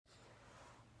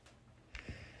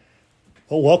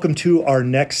Well, welcome to our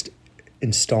next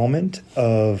installment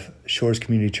of Shores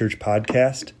Community Church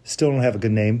podcast. Still don't have a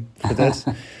good name for this.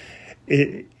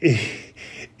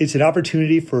 It's an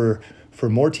opportunity for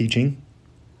more teaching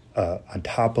on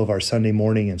top of our Sunday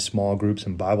morning and small groups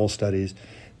and Bible studies.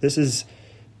 This is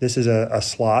a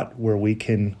slot where we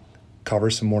can cover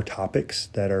some more topics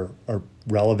that are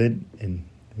relevant and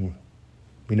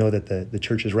we know that the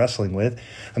church is wrestling with.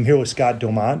 I'm here with Scott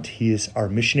Domont. He is our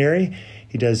missionary.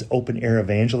 He does open air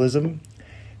evangelism,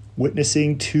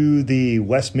 witnessing to the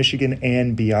West Michigan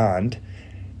and beyond,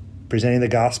 presenting the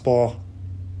gospel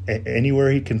anywhere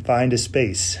he can find a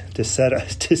space to set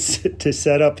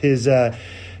up his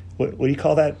what do you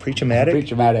call that? Preach-o-matic?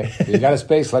 Preach-o-matic. If you got a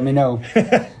space, let me know.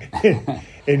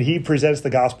 And he presents the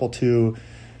gospel to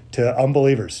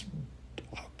unbelievers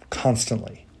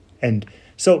constantly. And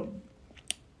so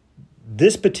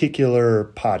this particular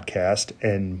podcast,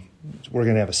 and we're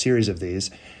going to have a series of these,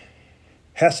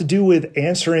 has to do with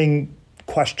answering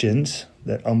questions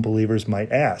that unbelievers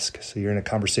might ask. So you're in a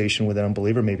conversation with an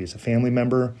unbeliever, maybe it's a family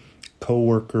member,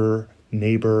 coworker,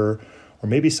 neighbor, or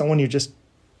maybe someone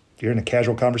you're in a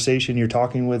casual conversation, you're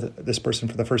talking with this person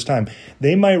for the first time.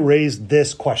 They might raise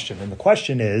this question, and the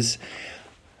question is,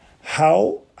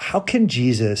 how can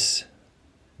Jesus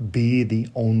be the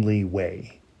only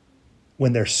way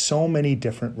when there's so many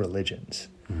different religions,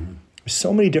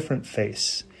 so many different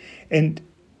faiths? And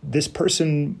this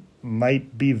person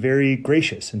might be very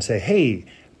gracious and say, hey,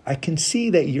 I can see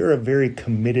that you're a very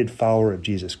committed follower of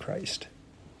Jesus Christ.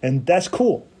 And that's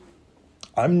cool.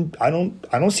 I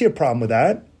don't see a problem with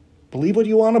that. Believe what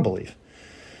you want to believe.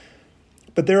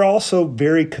 But there are also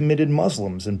very committed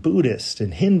Muslims and Buddhists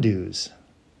and Hindus.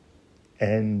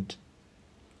 And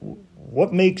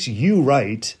what makes you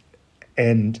right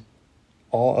and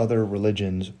all other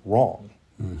religions wrong?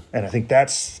 And I think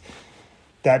that's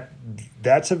a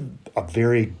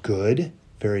very good,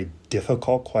 very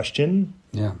difficult question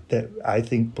that I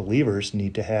think believers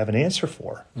need to have an answer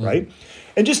for, right?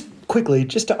 And just quickly,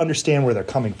 just to understand where they're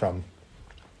coming from,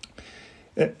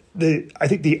 I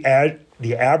think the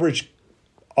average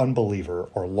unbeliever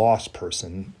or lost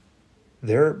person,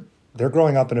 they're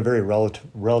growing up in a very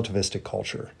relativistic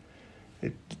culture.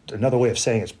 Another way of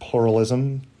saying it's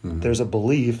pluralism. There's a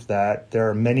belief that there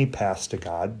are many paths to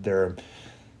God. There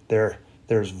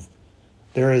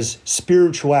is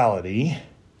spirituality,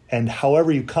 and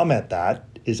however you come at that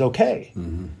is okay,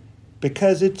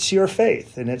 because it's your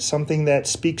faith and it's something that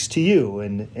speaks to you,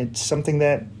 and it's something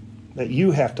that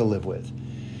you have to live with.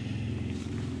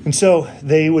 And so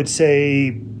they would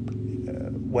say,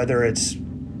 whether it's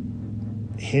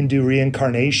Hindu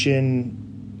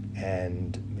reincarnation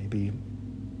and maybe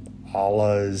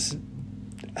Allah's,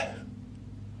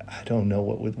 I don't know,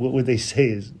 what would they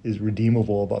say is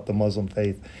redeemable about the Muslim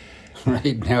faith?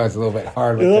 Right now it's a little bit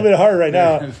hard. A little bit hard right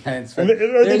now.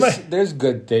 There's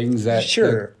good things that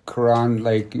the Quran,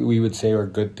 like we would say, are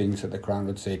good things that the Quran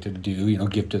would say to do.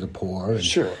 Give to the poor. And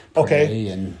sure. Pray Okay.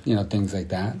 And things like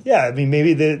that. Yeah, I mean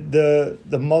maybe the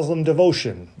Muslim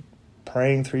devotion,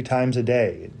 praying 3 times a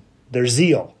day, their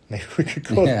zeal. Maybe we could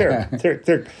go there.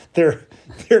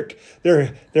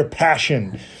 Their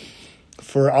passion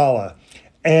for Allah,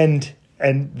 and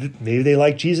maybe they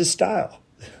like Jesus' style.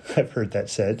 I've heard that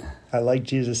said. I like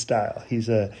Jesus' style. He's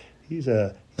a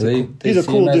cool dude. As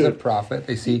a prophet.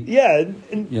 They see,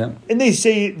 and they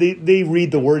say they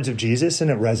read the words of Jesus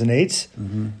and it resonates,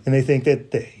 and they think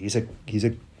that he's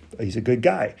a good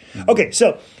guy. Okay,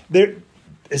 so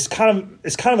it's kind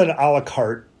of an a la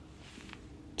carte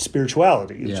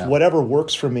spirituality. It's whatever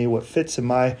works for me, what fits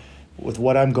with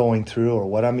what I'm going through or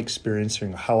what I'm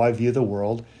experiencing, how I view the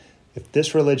world. If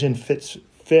this religion fits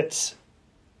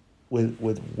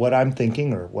with what I'm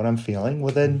thinking or what I'm feeling,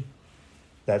 well then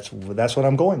that's what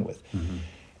I'm going with.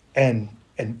 And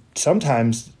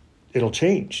sometimes it'll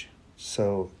change.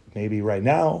 So maybe right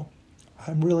now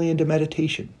I'm really into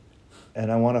meditation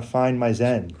and I want to find my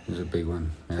Zen. It's a big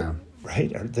one. Yeah.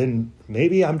 Right? Or then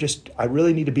maybe I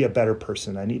really need to be a better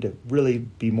person. I need to really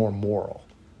be more moral.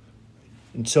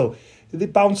 And so they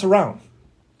bounce around.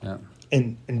 Yeah.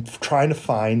 And trying to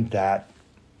find that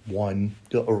one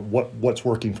or what's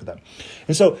working for them.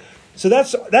 And so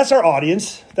that's our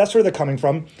audience. That's where they're coming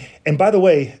from. And by the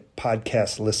way,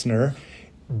 podcast listener,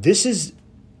 this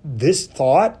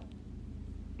thought,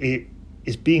 it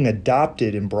is being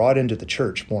adopted and brought into the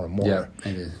church more and more. Yeah,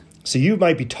 it is. So you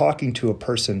might be talking to a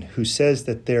person who says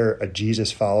that they're a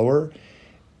Jesus follower,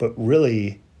 but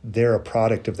really they're a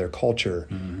product of their culture,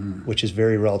 which is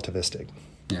very relativistic.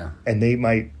 Yeah. And they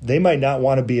might not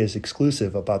want to be as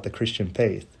exclusive about the Christian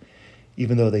faith,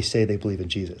 even though they say they believe in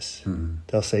Jesus.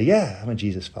 They'll say, yeah, I'm a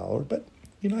Jesus follower, but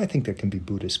I think there can be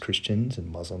Buddhist Christians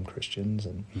and Muslim Christians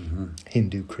and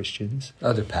Hindu Christians.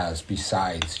 Other paths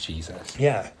besides Jesus.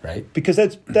 Yeah. Right? Because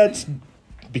that's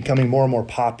becoming more and more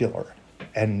popular.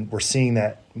 And we're seeing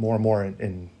that more and more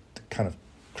in kind of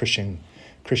Christian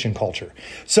culture.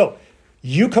 So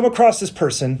you come across this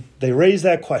person, they raise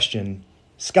that question,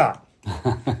 Scott,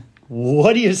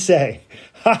 what do you say?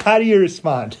 How do you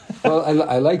respond? Well,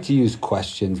 I like to use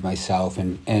questions myself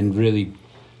and really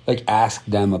like ask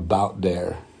them about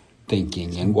their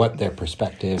thinking and what their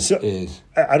perspective is.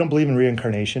 I don't believe in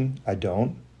reincarnation. I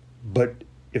don't. But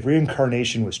if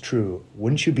reincarnation was true,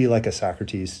 wouldn't you be like a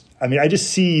Socrates? I mean, I just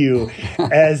see you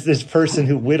as this person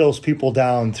who whittles people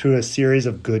down through a series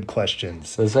of good questions.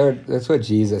 So that's what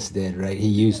Jesus did, right? He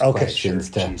used questions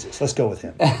to... Jesus. Let's go with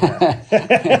him.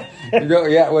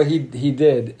 Yeah, well, he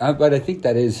did. But I think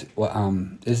that is...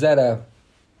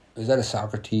 Is that a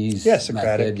Socrates Socratic,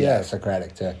 method? yeah.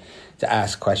 Socratic to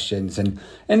ask questions. And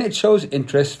it shows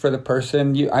interest for the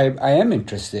person. I am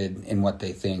interested in what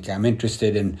they think. I'm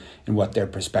interested in what their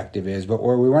perspective is. But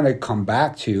where we want to come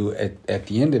back to at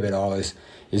the end of it all is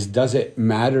does it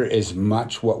matter as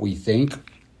much what we think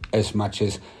as much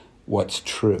as what's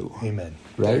true? Amen.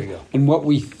 Right? There you go. And what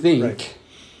we think,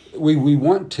 we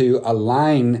want to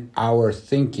align our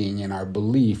thinking and our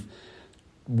belief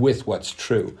with what's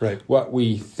true. Right. What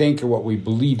we think or what we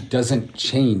believe doesn't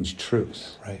change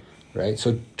truth. Right.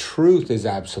 So truth is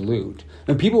absolute.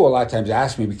 And people will a lot of times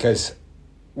ask me, because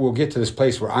we'll get to this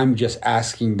place where I'm just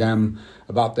asking them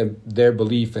about their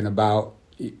belief and about,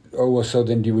 so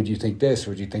then would you think this?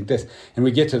 Would you think this? And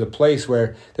we get to the place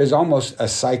where there's almost a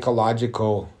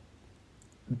psychological,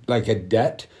 like a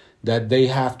debt that they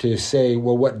have to say,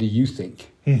 well, what do you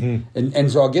think? Mm-hmm. And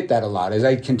so I'll get that a lot. As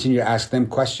I continue to ask them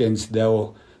questions,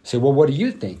 they'll say, well, what do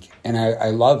you think? And I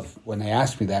love when they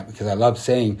ask me that, because I love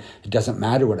saying it doesn't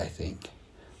matter what I think.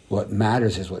 What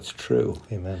matters is what's true.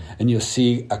 Amen. And you'll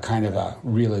see a kind of a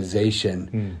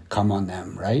realization come on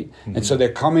them, right? Mm-hmm. And so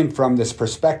they're coming from this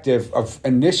perspective of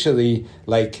initially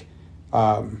like,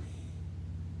 of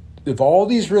all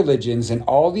these religions and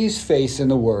all these faiths in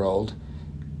the world,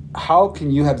 how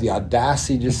can you have the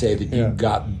audacity to say that you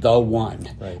got the one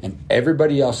and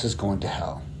everybody else is going to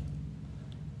hell?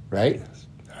 Right?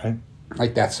 Right.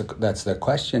 Like that's the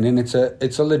question, and it's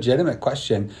a legitimate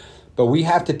question, but we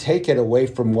have to take it away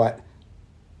from what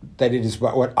it is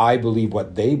what I believe,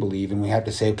 what they believe, and we have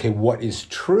to say, okay, what is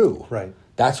true? Right.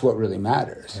 That's what really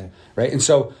matters. Right? And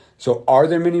so are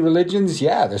there many religions?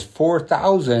 Yeah, there's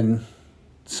 4,000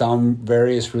 some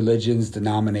various religions,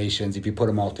 denominations, if you put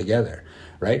them all together.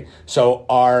 Right? So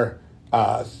are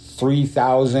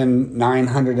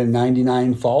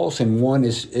 3,999 false and one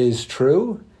is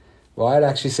true? Well, I'd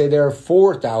actually say there are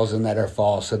 4,000 that are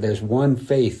false. So there's one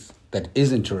faith that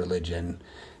isn't a religion,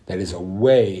 that is a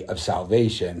way of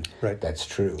salvation that's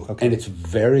true. Okay. And it's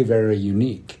very, very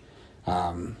unique.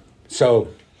 So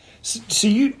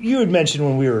you had mentioned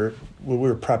when we were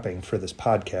prepping for this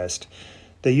podcast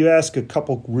that you ask a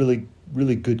couple really,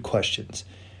 really good questions.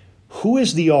 Who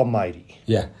is the Almighty?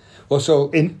 Yeah. Well,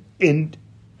 so... And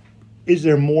is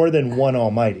there more than one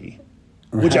Almighty?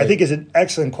 Right. Which I think is an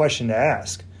excellent question to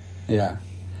ask. Yeah.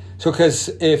 So because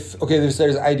there's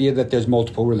the idea that there's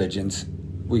multiple religions.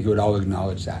 We would all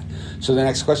acknowledge that. So the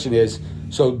next question is,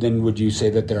 so then would you say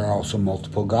that there are also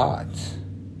multiple gods?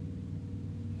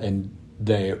 And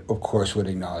they, of course, would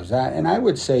acknowledge that. And I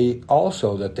would say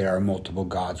also that there are multiple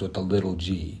gods with a little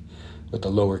g, with a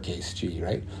lowercase g,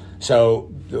 right?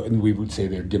 So we would say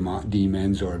they're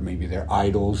demons, or maybe they're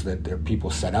idols, that they're people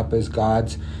set up as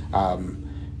gods.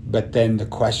 But then the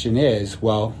question is,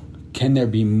 well, can there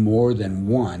be more than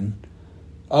one?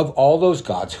 Of all those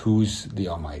gods, who's the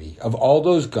Almighty? Of all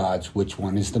those gods, which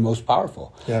one is the most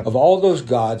powerful? Yeah. Of all those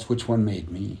gods, which one made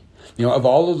me? Of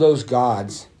all of those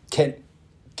gods,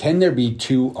 can there be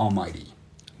two Almighty?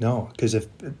 No, because if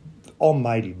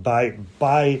Almighty, by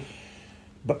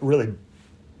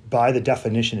the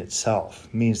definition itself,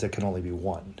 means there can only be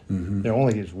one. Mm-hmm. There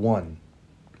only is one.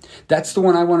 That's the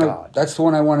one I want to. That's the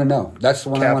one I want to know. That's the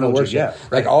one I want to worship. Yeah,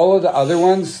 like all of the other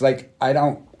ones, like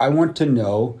I want to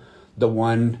know the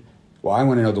one. Well, I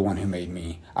want to know the one who made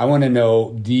me. I want to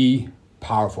know the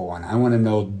powerful one. I want to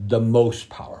know the most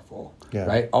powerful. Yeah.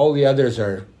 Right. All the others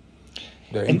they're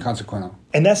inconsequential.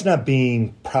 And that's not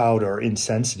being proud or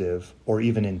insensitive or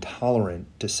even intolerant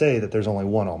to say that there's only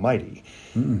one Almighty,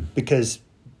 because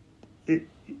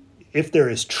if there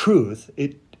is truth,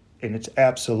 and it's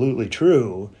absolutely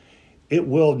true, it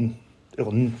will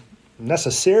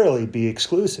necessarily be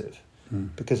exclusive.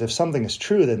 Because if something is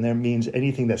true, then that means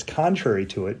anything that's contrary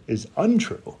to it is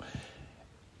untrue.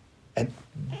 And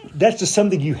that's just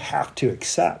something you have to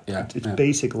accept. Yeah, It's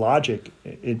basic logic.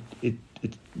 It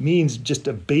means just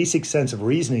a basic sense of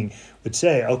reasoning would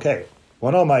say, okay,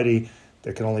 one Almighty,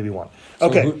 there can only be one.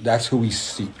 Okay. So that's who we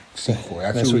seek for.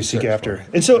 That's who we seek after.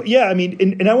 For. And so, yeah, I mean,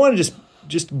 and I want to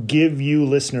just give you,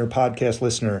 podcast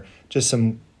listener, just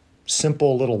some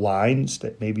simple little lines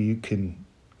that maybe you can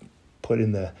put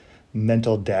in the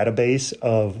mental database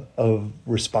of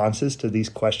responses to these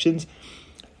questions.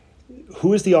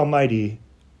 Who is the Almighty?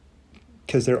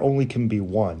 Because there only can be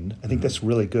one. I think that's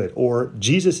really good. Or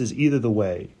Jesus is either the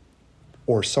way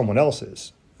or someone else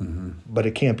is. But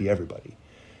it can't be everybody.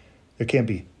 There can't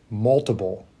be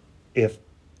multiple if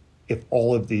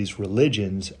all of these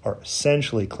religions are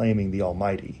essentially claiming the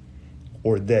Almighty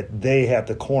or that they have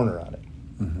the corner on it.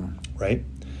 Right?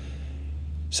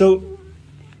 So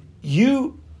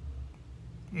you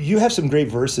have some great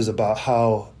verses about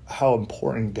how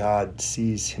important God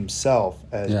sees himself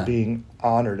as being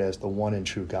honored as the one and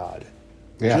true God.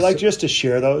 Would you like just to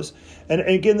share those? And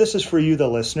again, this is for you, the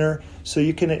listener, so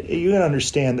you can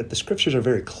understand that the scriptures are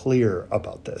very clear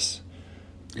about this.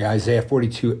 Yeah, Isaiah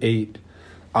 42:8,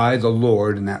 I, the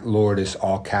Lord, and that Lord is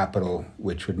all capital,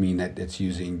 which would mean that it's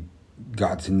using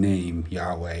God's name,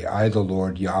 Yahweh. I, the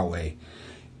Lord, Yahweh.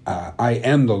 I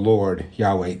am the Lord,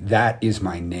 Yahweh. That is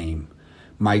my name.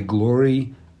 My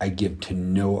glory I give to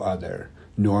no other,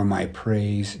 nor my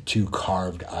praise to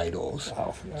carved idols.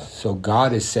 Wow, yeah. So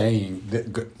God is saying,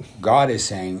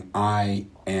 I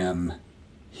am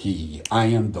He. I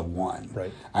am the one.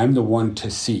 Right. I'm the one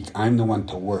to seek. I'm the one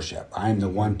to worship. I'm the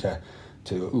one to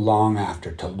long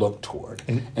after, to look toward.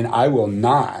 And I will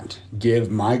not give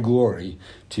my glory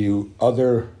to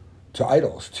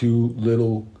idols, to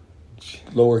little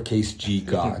lowercase g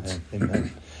gods.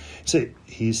 Amen. So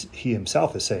he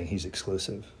himself is saying he's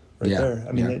exclusive there.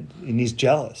 I mean, and he's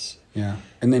jealous. Yeah.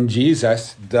 And then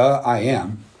Jesus, the I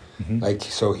am, like,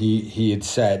 so he had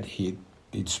said, he'd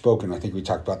spoken, I think we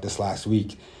talked about this last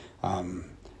week. He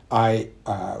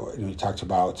talked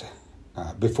about,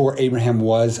 before Abraham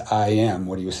was, I am.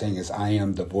 What he was saying is, I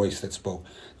am the voice that spoke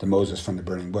to Moses from the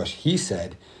burning bush. He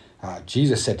said,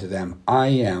 Jesus said to them, I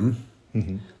am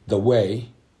the way,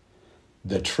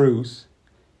 the truth,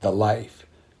 the life.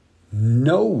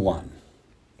 No one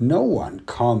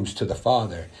comes to the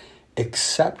Father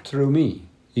except through me.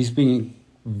 He's being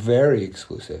very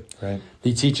exclusive. Right.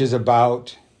 He teaches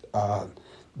about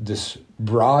this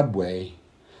broad way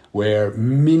where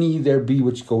many there be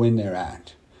which go in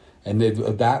thereat. And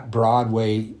that broad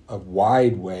way, a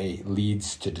wide way,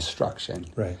 leads to destruction.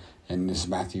 Right. And this is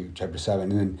Matthew chapter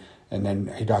 7. And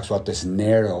then he talks about this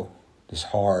narrow, this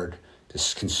hard,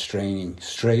 this constraining,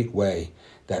 straight way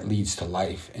that leads to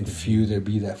life, and few there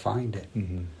be that find it.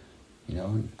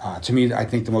 To me, I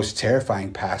think the most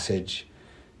terrifying passage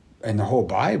in the whole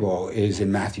Bible is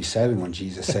in Matthew 7 when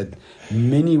Jesus said,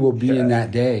 many will be in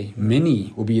that day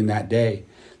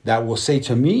that will say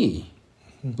to me,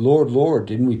 Lord, Lord,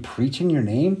 didn't we preach in your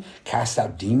name, cast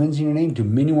out demons in your name, do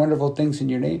many wonderful things in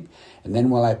your name? And then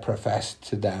will I profess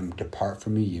to them, depart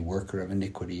from me, you worker of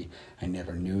iniquity, I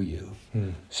never knew you.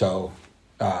 So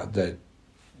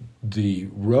the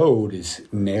road is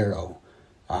narrow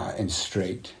and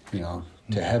straight, to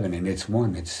heaven, and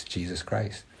it's Jesus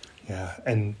Christ. Yeah,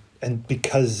 and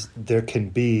because there can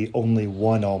be only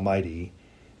one Almighty,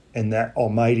 and that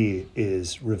Almighty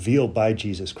is revealed by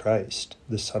Jesus Christ,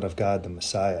 the Son of God, the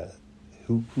Messiah,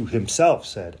 who himself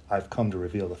said, I've come to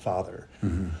reveal the Father,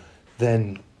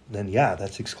 then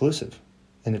that's exclusive.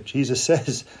 And if Jesus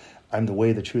says, I'm the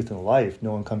way, the truth, and the life,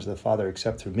 no one comes to the Father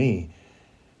except through me,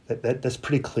 that's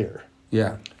pretty clear.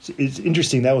 Yeah. It's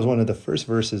interesting. That was one of the first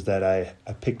verses that I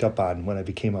picked up on when I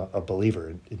became a believer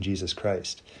in Jesus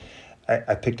Christ.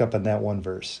 I picked up on that one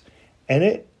verse.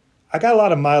 And I got a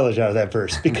lot of mileage out of that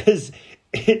verse because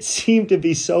it seemed to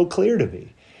be so clear to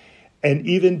me. And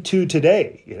even to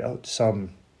today,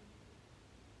 some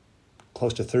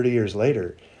close to 30 years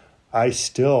later, I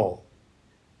still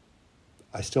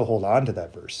hold on to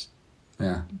that verse.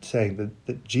 Yeah. Saying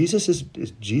that Jesus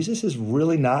is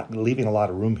really not leaving a lot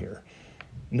of room here.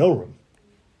 No room.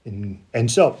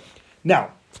 And so,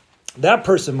 now, that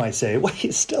person might say, well,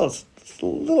 it's a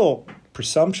little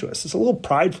presumptuous. It's a little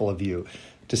prideful of you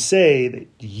to say that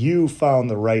you found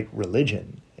the right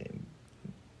religion.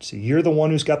 So you're the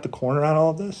one who's got the corner on all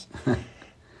of this?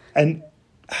 And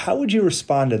how would you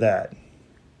respond to that?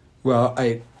 Well,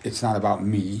 it's not about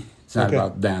me. It's not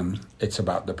about them. It's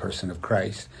about the person of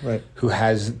Christ, right, who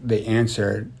has the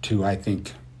answer to, I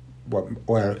think,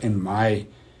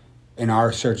 in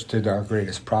our search to our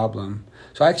greatest problem.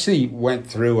 So I actually went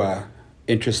through a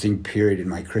interesting period in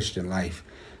my Christian life.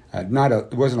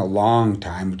 It wasn't a long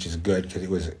time, which is good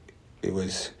because it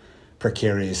was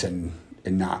precarious and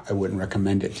not. I wouldn't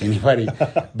recommend it to anybody.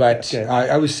 But Okay.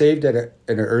 I was saved at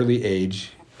an early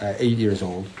age, 8 years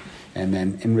old,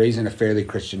 and raised in a fairly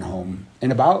Christian home.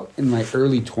 And about in my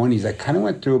early 20s, I kind of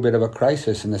went through a bit of a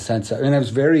crisis in the sense that, I was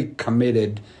very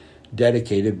committed,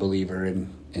 dedicated believer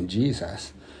in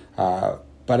Jesus.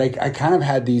 But I kind of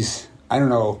had these, I don't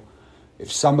know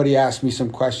if somebody asked me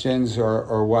some questions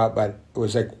or what, but it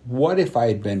was like, what if I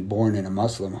had been born in a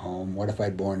Muslim home? What if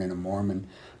I'd born in a Mormon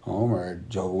home or a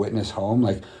Jehovah's Witness home?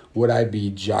 Like, would I be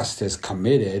just as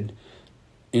committed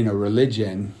in a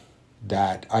religion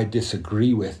that I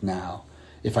disagree with now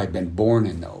if I'd been born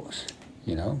in those,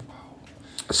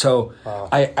 So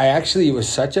I actually, it was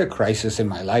such a crisis in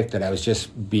my life that I was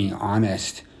just being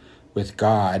honest with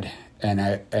God, and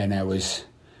I was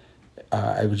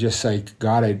just like,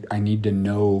 God, I need to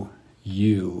know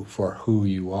you for who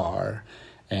you are,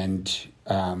 and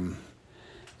I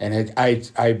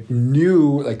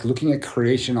knew, like, looking at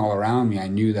creation all around me, I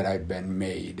knew that I'd been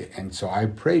made, and so I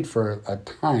prayed for a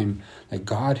time, like,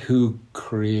 God, who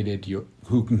created you,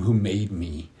 who made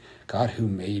me, God, who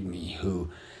made me,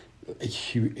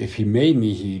 if he made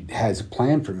me, he has a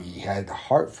plan for me, he had a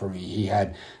heart for me, he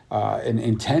had an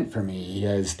intent for me, he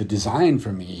has the design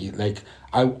for me. Like,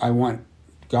 I want,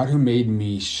 God who made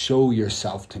me, show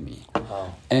yourself to me.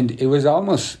 Wow. And it was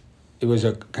a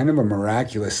kind of a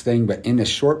miraculous thing, but in a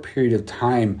short period of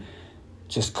time,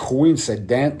 just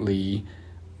coincidentally,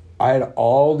 I had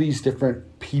all these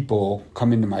different people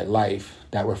come into my life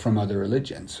that were from other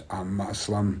religions.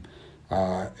 Muslim,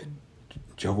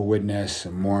 Jehovah's Witness,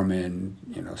 Mormon,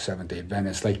 Seventh-day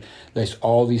Adventist, like, there's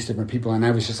all these different people. And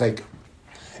I was just like...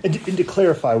 And to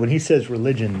clarify, when he says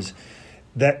religions,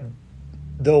 that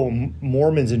though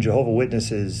Mormons and Jehovah's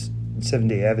Witnesses and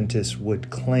Seventh-day Adventists would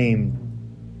claim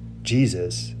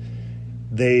Jesus,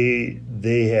 they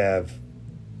have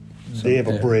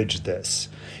abridged this,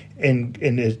 and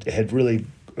it had really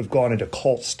gone into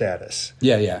cult status.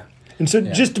 Yeah. And so,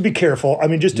 just to be careful,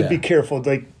 be careful.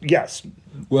 Like, yes.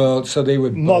 Well, so they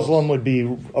would... Muslim would be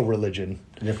a religion.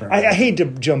 Different. I hate to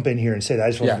jump in here and say that.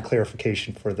 I just want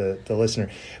clarification for the listener.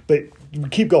 But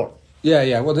keep going.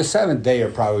 Yeah. Well, the Seventh Day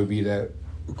would probably be the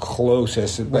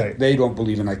closest, but they don't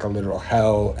believe in, like, a literal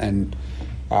hell, and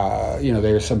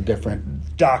there are some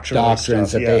different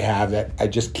doctrines that they have that I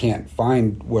just can't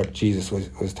find what Jesus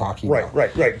was talking about.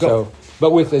 Right. Go. So,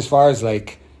 but with, as far as,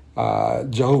 like,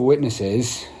 Jehovah's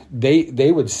Witnesses,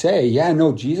 they would say,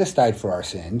 Jesus died for our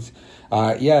sins.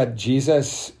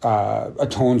 Jesus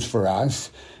atones for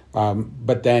us,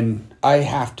 but then I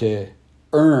have to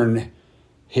earn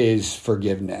his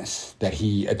forgiveness that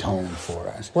he atoned for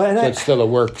us. Well, so it's still a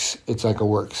works. It's like a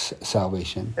works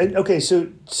salvation. And, okay, so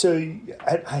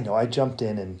I know I jumped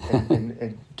in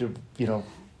and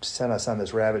sent us on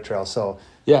this rabbit trail. So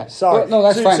sorry. Well, no,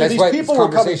 that's fine. So that's these why people it's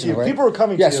were coming to you. right? People were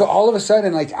coming to you. Yeah. So all of a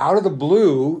sudden, like, out of the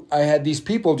blue, I had these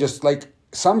people just, like,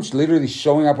 some literally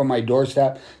showing up on my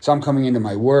doorstep, some coming into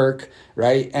my work,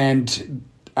 right? And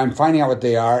I'm finding out what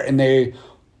they are, and their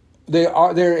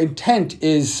intent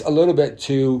is a little bit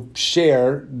to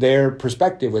share their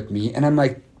perspective with me, and I'm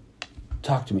like,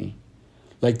 talk to me,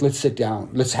 like, let's sit down,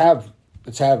 let's go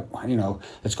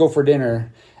for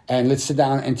dinner, and let's sit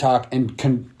down and talk, and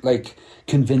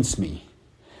convince me,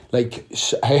 like,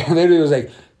 I literally was like,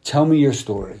 tell me your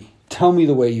story, tell me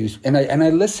the way you, and I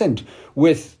listened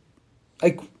with,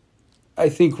 like, I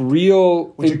think real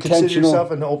Would you intentional... consider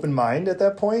yourself an open mind at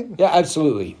that point? Yeah,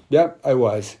 absolutely. Yep, I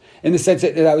was. In the sense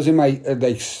that I was in my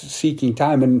seeking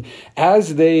time. And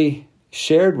as they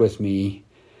shared with me,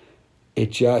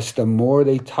 the more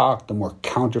they talked, the more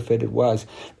counterfeit it was.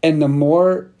 And the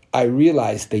more I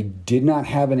realized they did not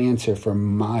have an answer for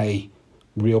my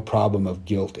real problem of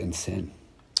guilt and sin.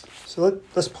 So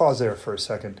let's pause there for a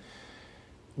second,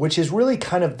 which is really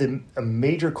kind of a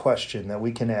major question that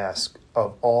we can ask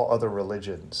of all other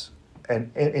religions.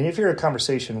 And if you're in a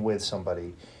conversation with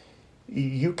somebody,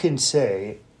 you can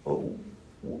say,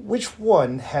 which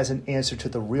one has an answer to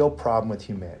the real problem with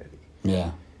humanity?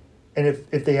 Yeah. And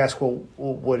if they ask, well,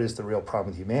 what is the real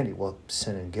problem with humanity? Well,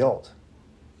 sin and guilt.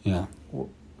 Yeah.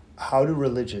 How do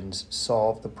religions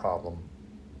solve the problem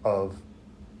of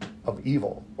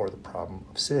evil, or the problem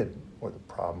of sin, or the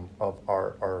problem of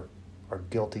our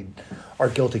guilty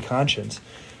conscience?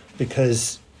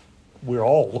 Because we're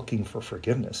all looking for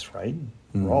forgiveness, right?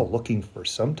 Mm-hmm. We're all looking for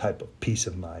some type of peace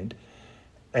of mind,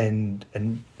 and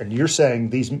you're saying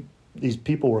these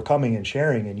people were coming and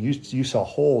sharing, and you saw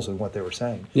holes in what they were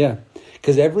saying. Yeah,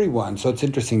 because so it's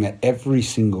interesting that every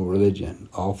single religion,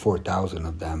 all 4,000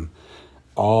 of them,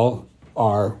 all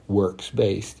are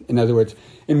works-based. In other words,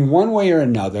 in one way or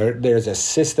another, there's a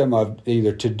system of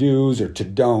either to-dos or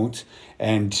to-don'ts,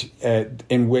 and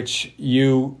in which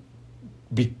you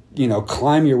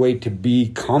climb your way to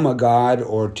become a god,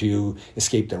 or to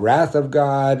escape the wrath of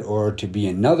God, or to be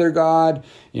another god,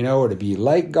 or to be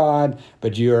like God.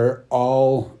 But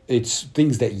it's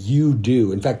things that you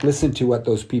do. In fact, listen to what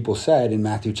those people said in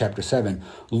Matthew chapter 7.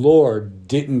 Lord,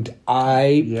 didn't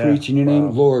I preach in your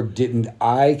name? Lord, didn't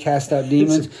I cast out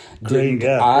demons? Didn't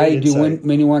I do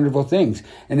many wonderful things?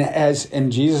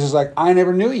 And Jesus is like, I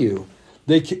never knew you.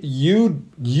 You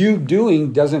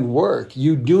doing doesn't work.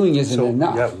 You doing isn't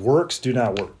enough. Yeah, works do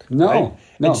not work. No, right?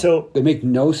 no. And so they make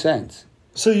no sense.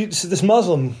 So this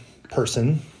Muslim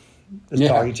person is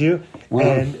talking to you,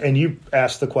 and you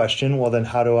ask the question, well, then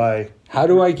how do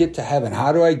I get to heaven?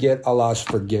 How do I get Allah's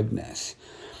forgiveness?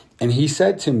 And he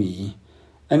said to me,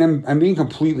 and I'm being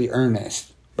completely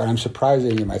earnest, but I'm surprised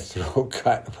that my throat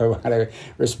cut by what I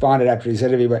responded after he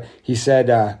said to me. But he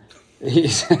said,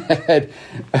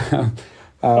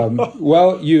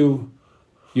 well, you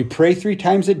pray 3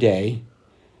 times a day,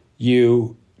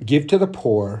 you give to the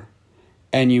poor,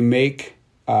 and you make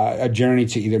a journey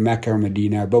to either Mecca or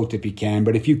Medina, or both if you can.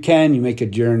 But if you can, you make a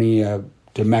journey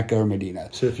to Mecca or Medina.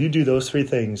 So if you do those 3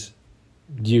 things,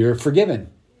 you're forgiven.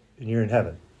 And you're in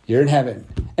heaven. You're in heaven.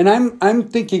 And I'm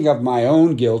thinking of my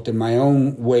own guilt and my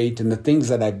own weight and the things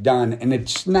that I've done, and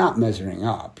it's not measuring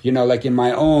up. Like in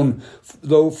my own,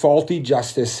 though faulty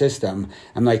justice system,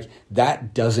 I'm like,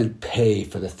 that doesn't pay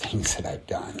for the things that I've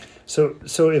done. So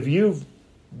if you've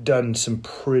done some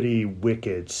pretty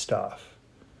wicked stuff,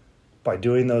 by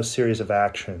doing those series of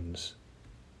actions,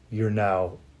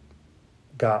 Allah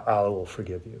will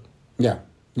forgive you. Yeah.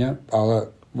 Allah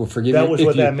will forgive you. That was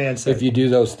what that man said. If you do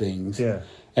those things. Yeah.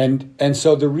 And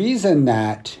so the reason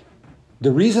that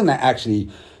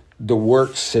actually the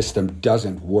work system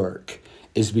doesn't work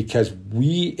is because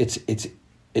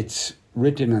it's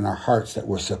written in our hearts that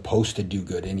we're supposed to do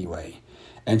good anyway.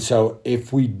 And so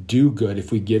if we do good,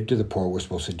 if we give to the poor, we're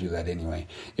supposed to do that anyway.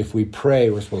 If we pray,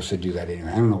 we're supposed to do that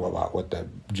anyway. I don't know about what the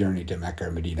journey to Mecca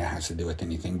or Medina has to do with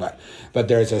anything, but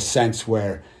there's a sense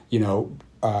where,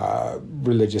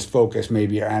 religious focus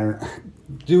maybe,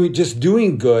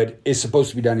 doing good is supposed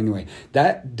to be done anyway.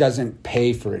 That doesn't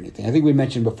pay for anything. I think we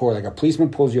mentioned before, like a policeman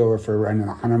pulls you over for running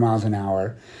 100 miles an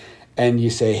hour, and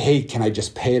you say, hey, can I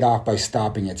just pay it off by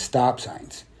stopping at stop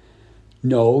signs?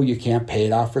 No, you can't pay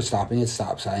it off for stopping at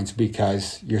stop signs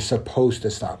because you're supposed to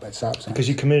stop at stop signs. Because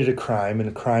you committed a crime, and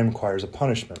a crime requires a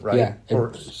punishment, right? Yeah,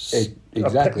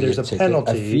 exactly. There's a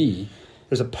penalty. A fee.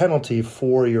 There's a penalty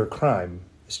for your crime.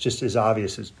 It's just as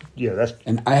obvious as that's.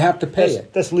 And I have to pay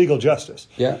it. That's legal justice.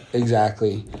 Yeah,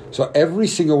 exactly. So every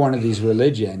single one of these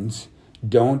religions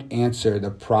don't answer the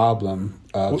problem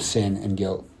of sin and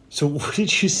guilt. So what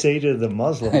did you say to the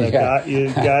Muslim that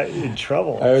got in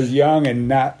trouble? I was young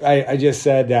and I just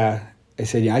said,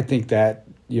 I think that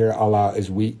your Allah is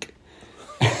weak.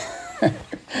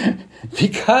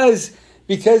 because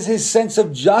his sense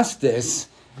of justice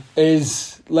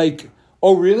is like,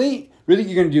 oh, really? Really,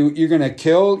 you're gonna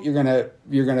kill, you're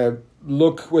gonna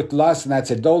look with lust, and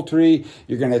that's adultery.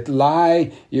 You're gonna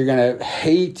lie, you're gonna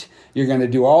hate, you're gonna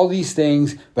do all these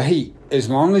things. But hey, as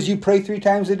long as you pray 3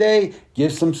 times a day,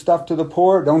 give some stuff to the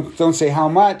poor. Don't say how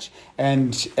much,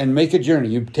 and make a journey.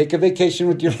 You take a vacation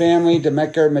with your family to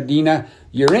Mecca or Medina.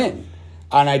 You're in.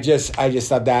 And I just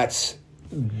thought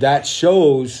that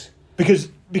shows because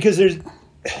there's,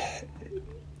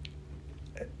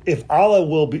 if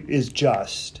Allah is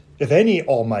just. If any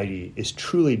Almighty is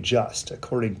truly just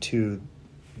according to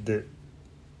the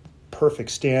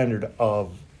perfect standard of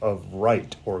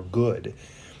right or good,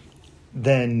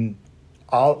 then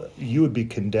you would be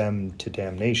condemned to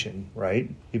damnation, right?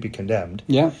 You'd be condemned.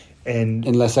 Yeah. And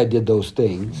unless I did those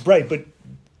things. Right, but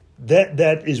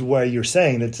that is why you're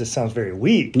saying that this sounds very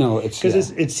weak. No, it's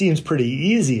because it seems pretty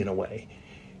easy in a way.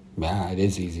 Yeah, it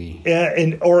is easy.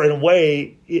 Or in a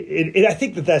way, I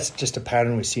think that's just a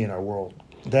pattern we see in our world.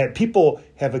 That people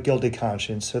have a guilty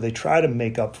conscience, so they try to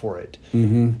make up for it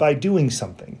by doing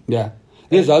something. Yeah.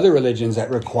 There's other religions that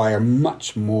require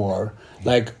much more,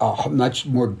 much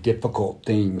more difficult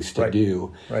things to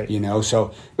do. Right.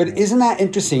 So, but isn't that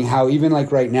interesting how even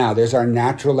like right now, there's our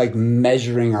natural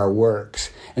measuring our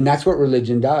works. And that's what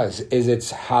religion does, is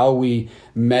it's how we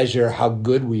measure how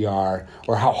good we are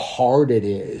or how hard it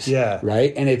is. Yeah.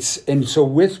 Right. And so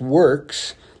with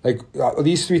works,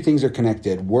 these 3 things are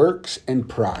connected: works and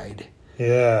pride.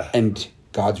 Yeah. And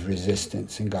God's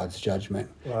resistance and God's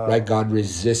judgment. Wow. Right? God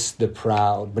resists the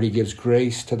proud, but he gives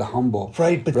grace to the humble.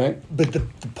 Right, but the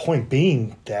point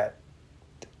being that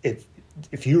if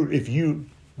you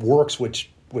works which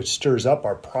stirs up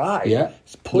our pride. Yeah.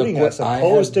 It's putting Look us what I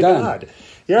opposed to have done. God.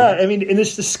 Yeah, I mean, and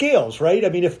it's the scales, right? I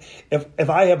mean, if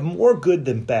I have more good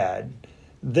than bad,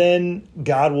 then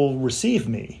God will receive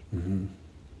me. Mm-hmm.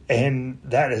 And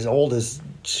that is old as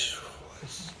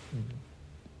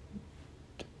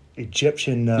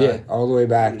Egyptian. All the way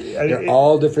back. They're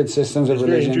all different systems of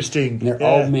religion. Very interesting. They're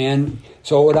all man.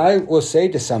 So what I will say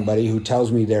to somebody who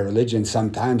tells me their religion,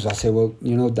 sometimes I'll say, well,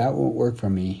 that won't work for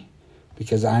me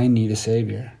because I need a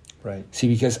Savior. Right. See,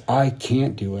 because I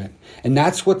can't do it. And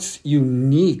that's what's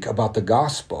unique about the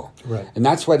gospel. Right. And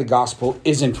that's why the gospel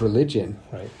isn't religion.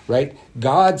 Right. Right?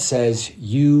 God says,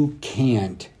 you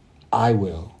can't, I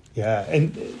will. Yeah,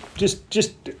 and just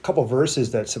a couple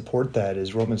verses that support that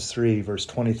is Romans 3, verse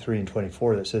 23 and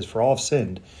 24, that says, for all have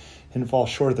sinned and fall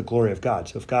short of the glory of God.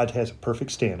 So if God has a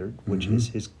perfect standard, which is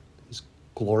his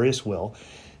glorious will,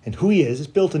 and who he is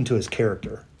built into his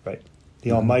character, right?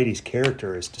 The Almighty's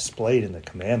character is displayed in the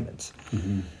commandments.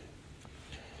 Mm-hmm.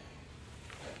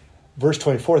 Verse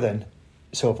 24 then,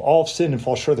 so if all have sinned and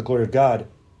fall short of the glory of God,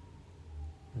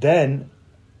 then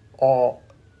all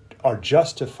are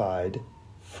justified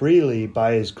freely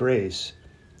by his grace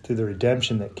through the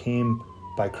redemption that came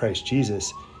by Christ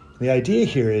Jesus. And the idea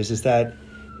here is that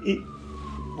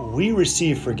we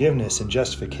receive forgiveness and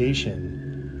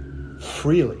justification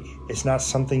freely. It's not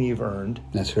something you've earned.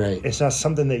 That's right. It's not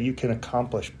something that you can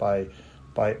accomplish by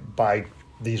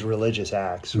these religious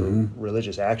acts or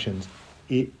religious actions.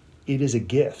 It is a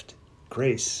gift.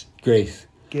 Grace. Gift.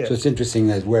 So it's interesting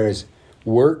that whereas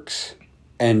works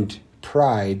and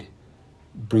pride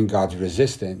bring God's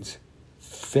resistance,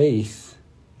 faith,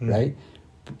 right,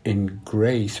 in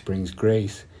grace brings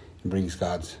grace and brings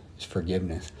God's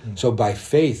forgiveness. So by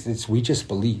faith, we just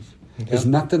believe. There's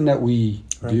nothing that we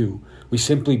do. We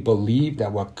simply believe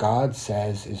that what God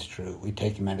says is true. We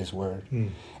take him at his word.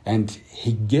 And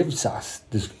he gives us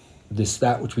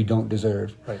that which we don't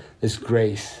deserve, this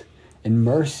grace and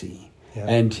mercy. Yeah.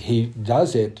 And he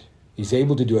does it, he's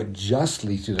able to do it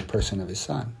justly through the person of his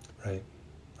son. Right.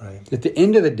 At the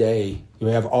end of the day, we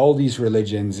have all these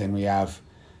religions and we have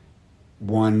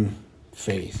one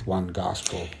faith, one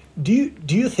gospel. Do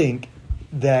you think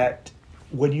that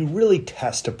when you really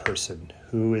test a person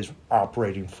who is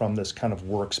operating from this kind of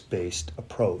works-based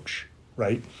approach,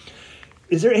 right?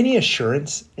 Is there any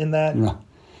assurance in that? No.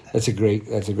 That's a great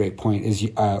point.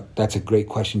 That's a great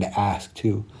question to ask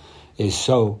too.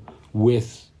 So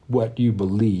with what you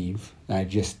believe, and I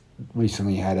just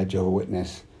recently had a Jehovah's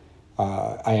Witness.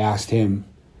 I asked him,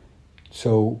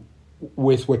 so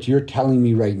with what you're telling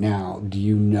me right now, do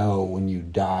you know when you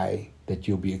die that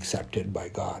you'll be accepted by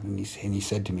God? And he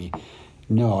said to me,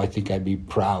 no, I think I'd be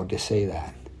proud to say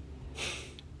that.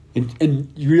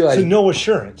 And you realize... So no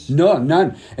assurance? No,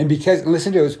 none. And because,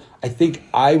 listen to this, I think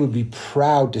I would be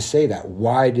proud to say that.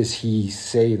 Why does he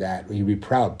say that? He'd be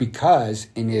proud. Because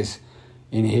in his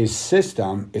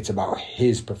system, it's about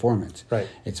his performance. Right.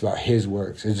 It's about his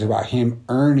works. It's about him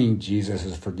earning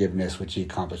Jesus' forgiveness, which he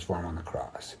accomplished for him on the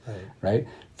cross. Right?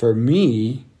 For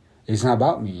me, it's not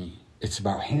about me. It's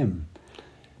about him.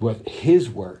 What his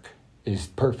work is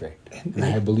perfect. And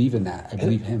I believe in that. I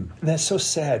believe him. And that's so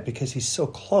sad because he's so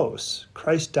close.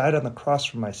 Christ died on the cross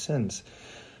for my sins.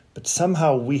 But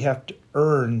somehow we have to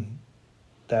earn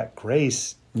that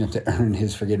grace. You have to earn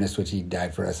his forgiveness, which he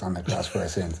died for us on the cross for our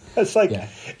sins. It's like,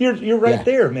 you're right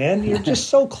there, man. You're just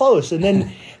so close. And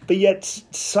then, but yet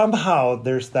somehow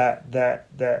there's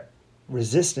that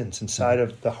resistance inside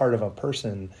of the heart of a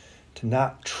person to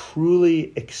not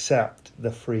truly accept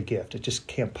the free gift. It just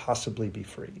can't possibly be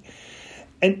free.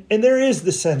 And there is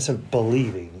the sense of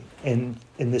believing in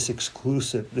this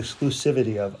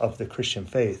exclusivity of the Christian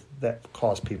faith that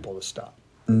cause people to stop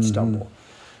and stumble.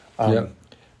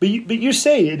 But you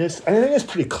say, and I think it's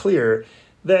pretty clear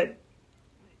that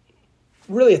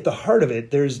really at the heart of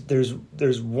it,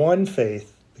 there's one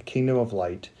faith, the kingdom of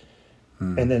light,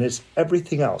 and then it's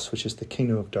everything else, which is the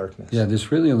kingdom of darkness. Yeah,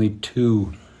 there's really only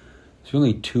two. There's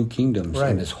really two kingdoms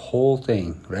in this whole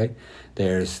thing, right?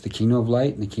 There's the kingdom of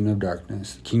light and the kingdom of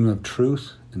darkness, the kingdom of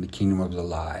truth and the kingdom of the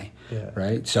lie,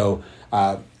 right? So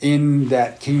in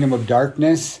that kingdom of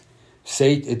darkness,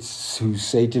 Satan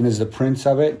is the prince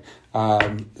of it.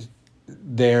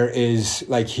 There is,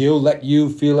 like, he'll let you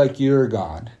feel like you're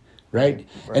God, right?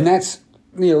 And that's,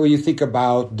 when you think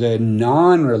about the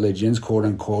non-religions, quote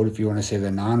unquote, if you want to say the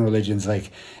non-religions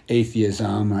like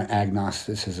atheism or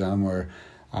agnosticism or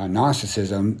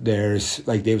Gnosticism, there's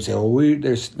like they would say,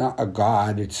 there's not a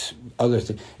God, it's other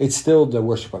things. It's still the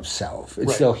worship of self.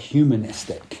 It's still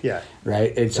humanistic. Yeah.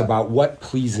 Right? It's about what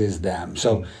pleases them.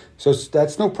 So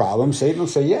that's no problem. Satan will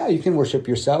say, yeah, you can worship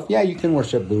yourself. Yeah, you can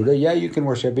worship Buddha. Yeah, you can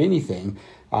worship anything.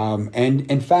 And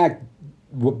in fact,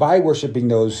 by worshiping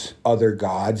those other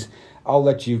gods, I'll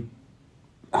let you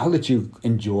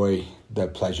enjoy the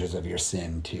pleasures of your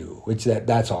sin too, which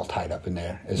that's all tied up in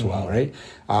there as well, right?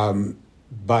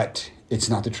 But it's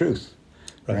not the truth,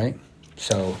 right?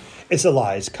 So it's a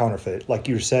lie. It's counterfeit. Like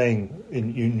you were saying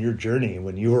in your journey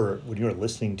when you were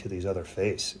listening to these other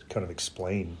faiths kind of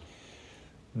explain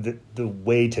the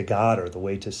way to God or the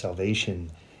way to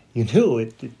salvation, you knew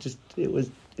it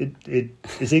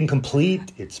is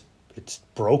incomplete. It's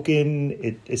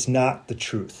broken. It's not the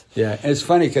truth. Yeah, and it's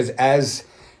funny because as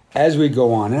we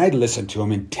go on, and I'd listen to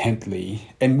them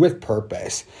intently and with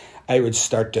purpose, I would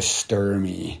start to stir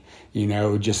me. I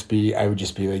would just be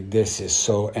like, this is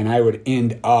so, and I would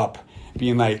end up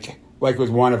being like with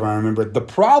one of them, I remember, the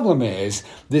problem is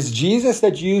this Jesus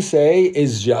that you say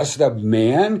is just a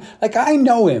man. Like, I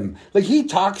know him. Like, he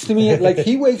talks to me, like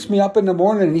he wakes me up in the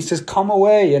morning and he says, come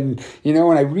away. And, and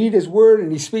I read his word and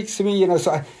he speaks to me,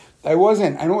 so I don't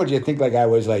want you to think like I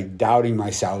was like doubting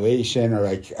my salvation or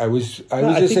like it was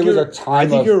a time. I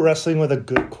think you're wrestling with a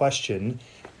good question.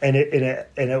 And it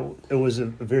was a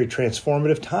very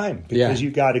transformative time because you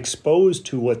got exposed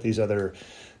to what these other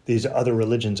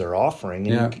religions are offering,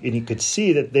 and you could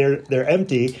see that they're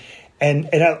empty, and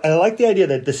I like the idea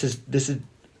that this is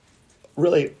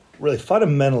really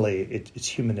fundamentally it's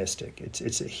humanistic.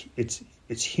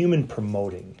 It's human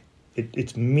promoting.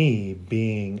 It's me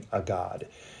being a god,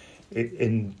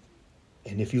 and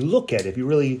if you look at it, if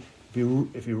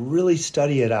you really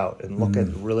study it out and look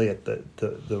at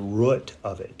the root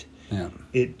of it,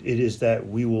 it is that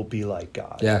we will be like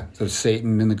God. Yeah. So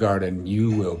Satan in the garden,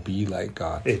 you will be like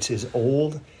God. It's as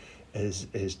old as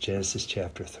Genesis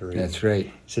chapter 3. That's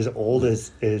right. It's as old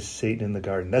as Satan in the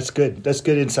garden. That's good. That's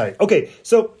good insight. Okay,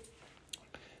 so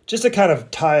just to kind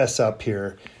of tie us up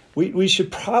here, we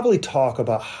should probably talk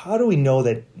about how do we know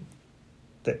that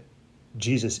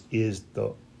Jesus is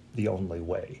the only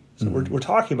way. So we're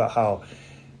talking about how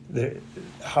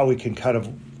we can kind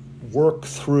of work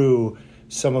through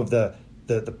some of the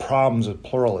problems of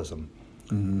pluralism.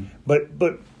 But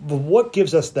what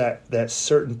gives us that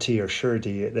certainty or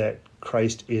surety that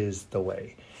Christ is the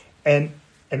way? And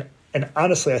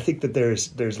honestly, I think that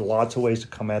there's lots of ways to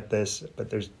come at this,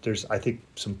 but there's I think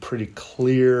some pretty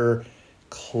clear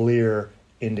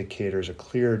indicators or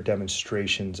clear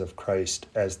demonstrations of Christ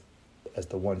as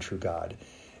the one true God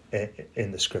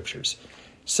in the scriptures.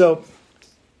 So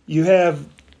you have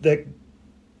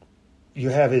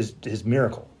his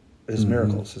miracle, his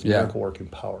miracles, his miracle working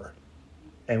power,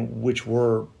 and which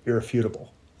were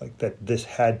irrefutable. Like that this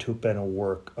had to have been a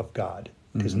work of God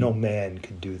because no man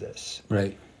could do this.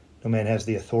 Right. No man has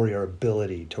the authority or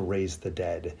ability to raise the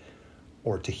dead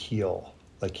or to heal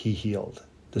like he healed.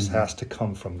 This has to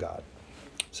come from God.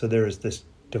 So there is this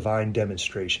divine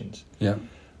demonstrations. Yeah.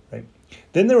 Right.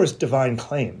 Then there was divine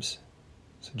claims.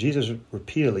 So Jesus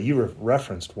repeatedly, you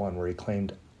referenced one where he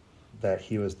claimed that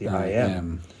he was the I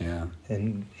am. Yeah.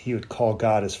 And he would call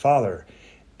God his Father.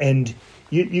 And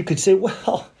you could say,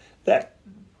 well, that,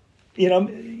 maybe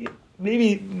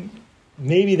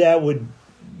that would,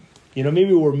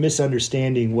 maybe we're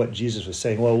misunderstanding what Jesus was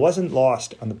saying. Well, it wasn't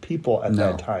lost on the people at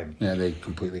that time. Yeah, they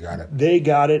completely got it. They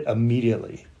got it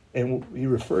immediately. And he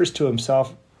refers to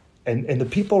himself, and the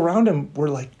people around him were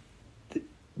like,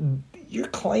 you're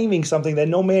claiming something that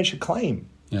no man should claim.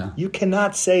 Yeah. You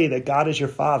cannot say that God is your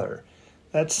Father.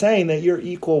 That's saying that you're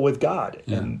equal with God.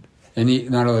 Yeah. And he,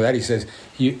 not only that, he says,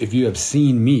 if you have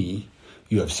seen me,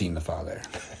 you have seen the Father.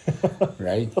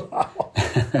 Right? Wow.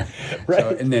 Right.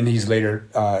 So, and then he's later,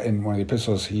 in one of the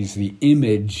epistles, he's the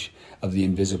image of the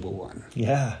invisible one.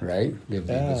 Yeah. Right? The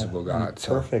invisible God.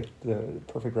 Perfect. The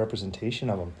perfect representation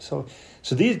of him. So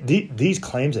these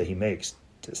claims that he makes,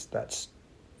 that's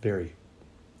very...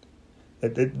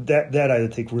 That I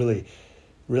think really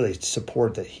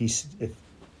support that if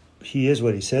he is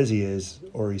what he says he is,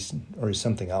 or he's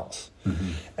something else.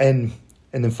 And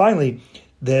then finally,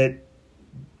 that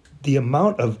the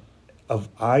amount of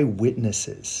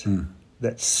eyewitnesses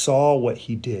that saw what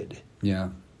he did. Yeah.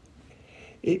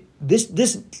 This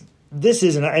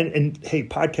isn't, and hey,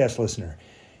 podcast listener,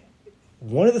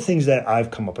 one of the things that I've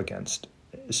come up against,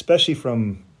 especially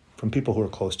from people who are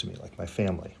close to me, like my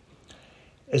family,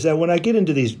 is that when I get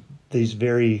into these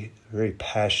very, very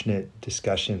passionate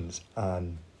discussions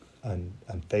on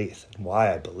faith and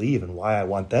why I believe and why I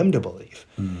want them to believe,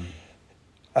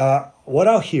 what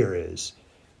I'll hear is,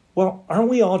 Well, aren't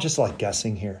we all just like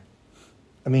guessing here?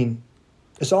 I mean,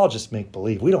 it's all just make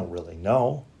believe. We don't really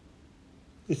know.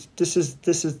 This is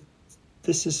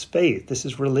faith. This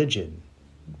is religion.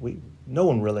 No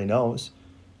one really knows.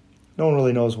 No one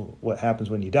really knows what happens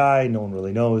when you die. No one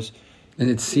really knows. And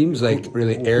it seems like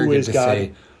really arrogant to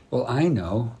say, well, I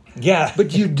know. Yeah.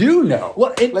 But you do know.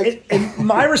 Well, and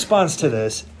my response to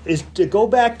this is to go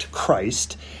back to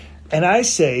Christ, and I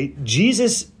say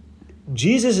Jesus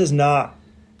is not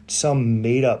some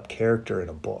made-up character in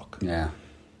a book. Yeah.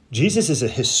 Jesus is a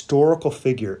historical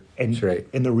figure, and That's right.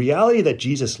 And the reality that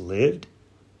Jesus lived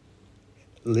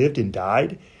and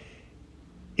died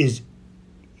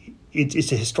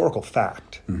it's a historical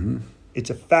fact. Mm-hmm. It's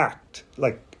a fact.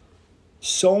 Like,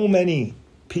 so many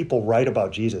people write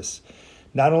about Jesus,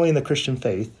 not only in the Christian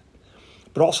faith,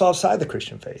 but also outside the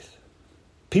Christian faith.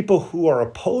 People who are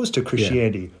opposed to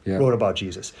Christianity wrote about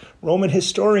Jesus. Roman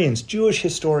historians, Jewish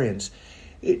historians.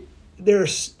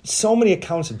 There's so many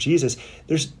accounts of Jesus.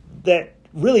 There's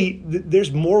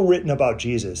more written about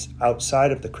Jesus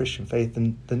outside of the Christian faith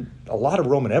than a lot of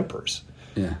Roman emperors.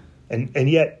 Yeah. And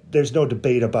yet there's no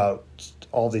debate about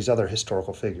all these other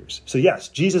historical figures. So yes,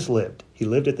 Jesus lived. He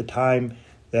lived at the time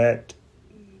that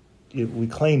we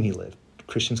claim he lived.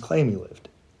 Christians claim he lived,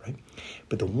 right?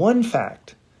 But the one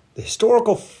fact, the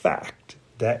historical fact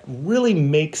that really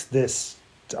makes this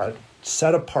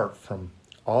set apart from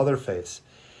all their faiths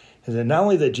is that not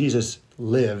only that Jesus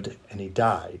lived and he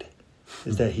died,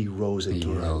 is that he rose again.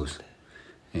 He rose.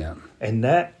 Yeah. And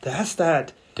that's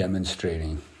that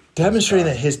demonstrating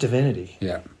that his divinity.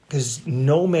 Yeah. Because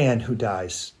no man who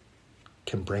dies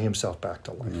can bring himself back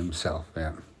to life. Himself,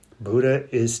 yeah.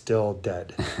 Buddha is still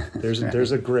dead.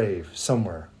 There's a grave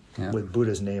somewhere with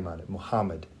Buddha's name on it.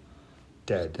 Muhammad,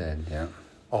 dead. Dead, yeah.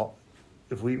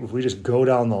 If we just go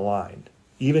down the line,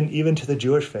 even to the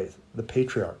Jewish faith, the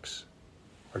patriarchs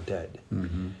are dead.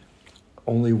 Mm-hmm.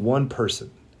 Only one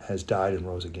person has died and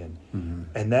rose again. Mm-hmm.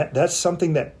 And that's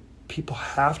something that people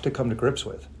have to come to grips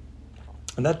with.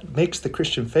 And that makes the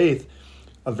Christian faith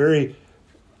a very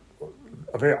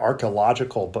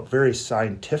archaeological but very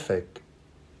scientific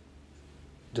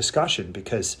discussion,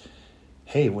 because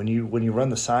hey, when you run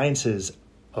the sciences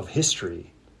of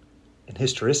history and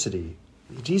historicity,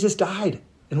 Jesus died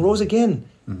and rose again.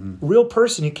 Mm-hmm. Real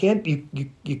person. You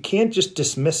can't just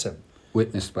dismiss him.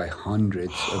 Witnessed by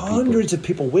hundreds of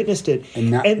people witnessed it,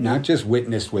 and not just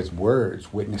witnessed with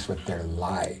words, witnessed with their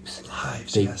lives.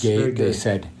 They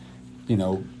said,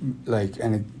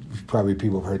 and probably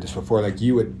people have heard this before, like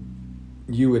you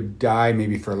would die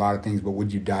maybe for a lot of things, but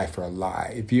would you die for a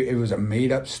lie? If it was a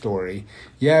made up story,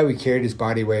 we carried his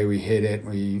body away, we hid it,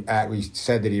 we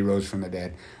said that he rose from the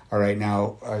dead. All right,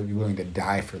 now are you willing to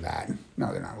die for that?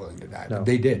 No, they're not willing to die, but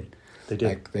they did. They did.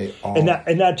 Like they all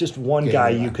and not just one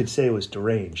guy you could say was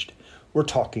deranged. We're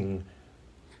talking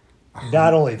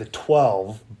not only the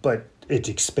 12, but it's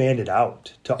expanded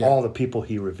out to all the people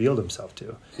he revealed himself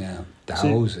to. Yeah,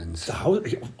 thousands.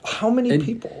 How many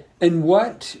people? And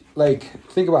what,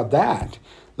 think about that.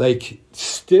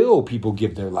 Still people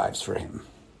give their lives for him.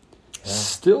 Yeah.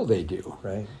 Still they do.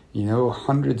 Right.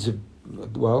 Hundreds of,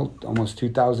 almost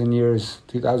 2,000 years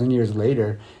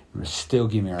later, we're still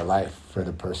giving our life for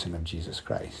the person of Jesus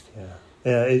Christ.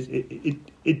 Yeah.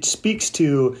 It speaks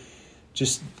to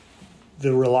just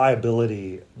the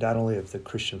reliability not only of the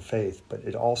Christian faith, but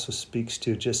it also speaks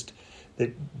to just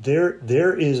that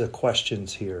there is a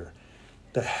questions here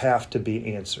that have to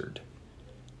be answered.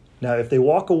 Now, if they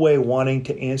walk away wanting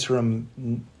to answer them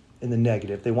in the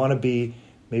negative, they want to be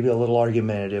maybe a little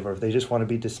argumentative, or if they just want to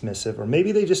be dismissive, or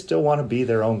maybe they just still want to be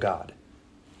their own God,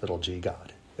 little g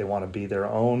God. They want to be their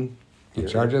own... In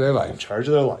charge of their life. In charge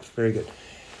of their life. Very good.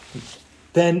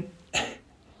 Then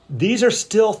these are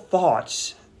still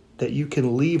thoughts that you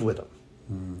can leave with them.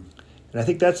 Mm. And I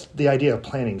think that's the idea of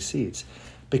planting seeds.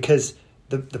 Because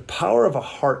the power of a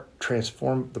heart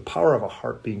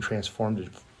being transformed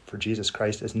for Jesus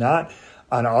Christ is not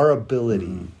on our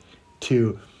ability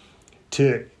to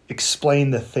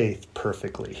explain the faith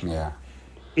perfectly. Yeah.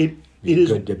 It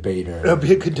is a good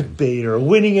debater,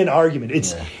 winning an argument.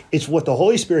 It's what the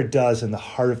Holy Spirit does in the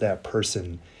heart of that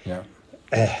person. Yeah.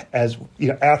 As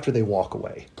after they walk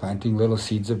away, planting little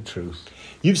seeds of truth.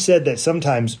 You've said that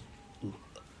sometimes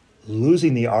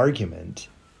losing the argument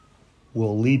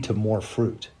will lead to more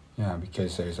fruit. Yeah,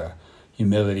 because there's a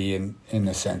humility in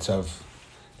the sense of,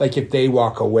 if they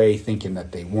walk away thinking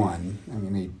that they won. I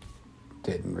mean, they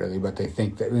didn't really, but they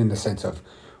think that in the sense of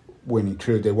winning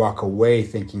truth, they walk away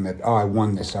thinking that, I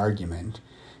won this argument.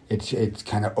 It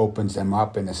kind of opens them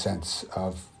up in a sense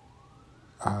of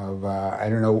I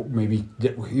don't know, maybe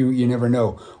you never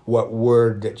know what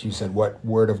word that you said, what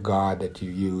word of God that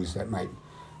you use that might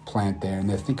plant there, and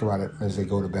they think about it as they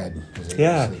go to bed, as they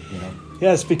go to sleep, you know.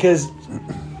 Yes, because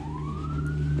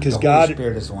the God, Holy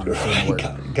Spirit is the one who's saying the word,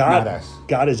 God, not us.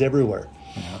 God is everywhere,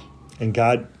 Yeah. and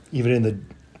God, even in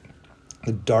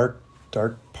the dark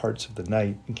parts of the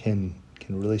night, can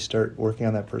really start working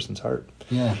on that person's heart.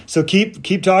 Yeah. So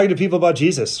keep talking to people about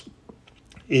Jesus.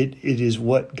 It is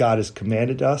what God has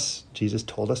commanded us. Jesus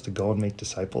told us to go and make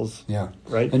disciples. Yeah.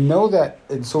 Right. And know that.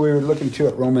 And so we were looking too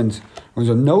at Romans.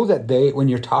 So know that when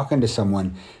you're talking to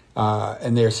someone,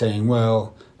 and they're saying,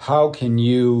 "Well, how can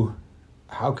you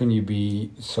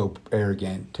be so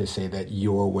arrogant to say that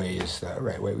your way is the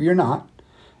right way?" Well, you're not.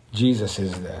 Jesus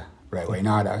is the right way,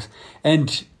 not us.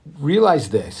 And realize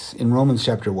this in Romans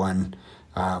chapter 1.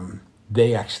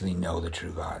 They actually know the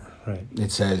true God. Right.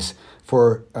 It says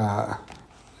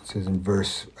in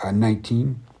verse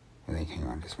 19, I think, hang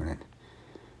on just a minute.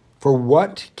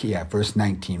 Verse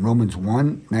 19, Romans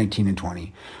 1, 19 and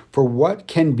 20. For what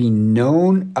can be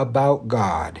known about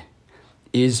God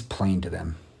is plain to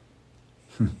them.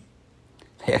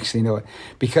 They actually know it.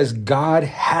 Because God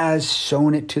has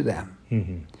shown it to them.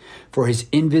 Mm-hmm. For his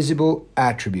invisible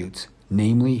attributes,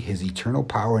 namely his eternal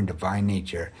power and divine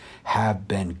nature, have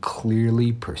been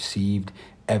clearly perceived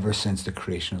ever since the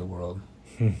creation of the world.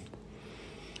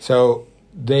 So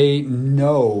they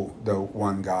know the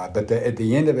one God, but at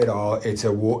the end of it all, it's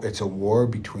a war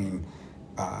between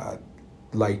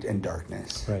light and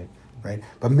darkness. Right.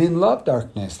 But men love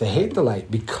darkness. They hate the light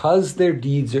because their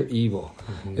deeds are evil.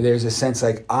 Mm-hmm. There's a sense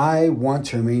like, I want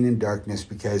to remain in darkness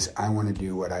because I want to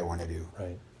do what I want to do.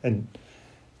 Right.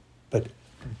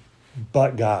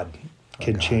 But God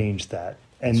can change that.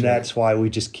 And that's why we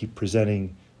just keep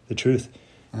presenting the truth.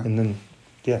 Yeah. And then,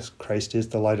 yes, Christ is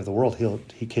the light of the world.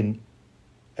 He can,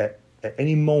 at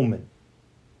any moment,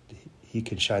 he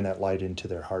can shine that light into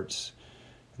their hearts,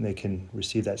 and they can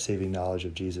receive that saving knowledge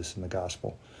of Jesus and the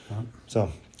gospel. Yeah.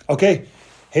 So, okay.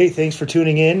 Hey, thanks for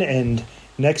tuning in. And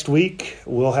next week,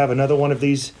 we'll have another one of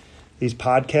these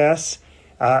podcasts.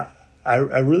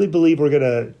 I really believe we're going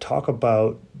to talk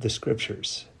about the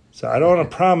scriptures. So I don't want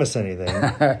to promise anything,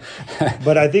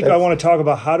 but I think I want to talk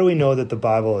about how do we know that the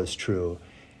Bible is true,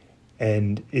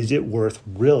 and is it worth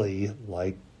really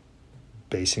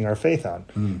basing our faith on?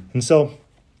 And so,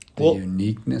 the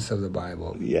uniqueness of the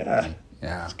Bible. Yeah.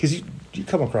 Because you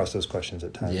come across those questions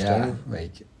at times. Yeah,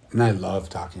 and I love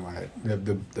talking about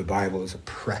it. The Bible is a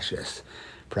precious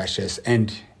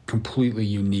and completely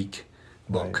unique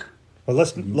book. Right. Well,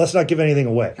 let's not give anything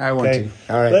away. I want to.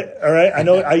 All right. All right. I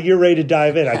know you're ready to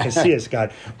dive in. I can see it,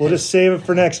 Scott. We'll just save it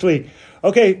for next week.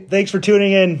 Okay. Thanks for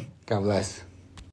tuning in. God bless.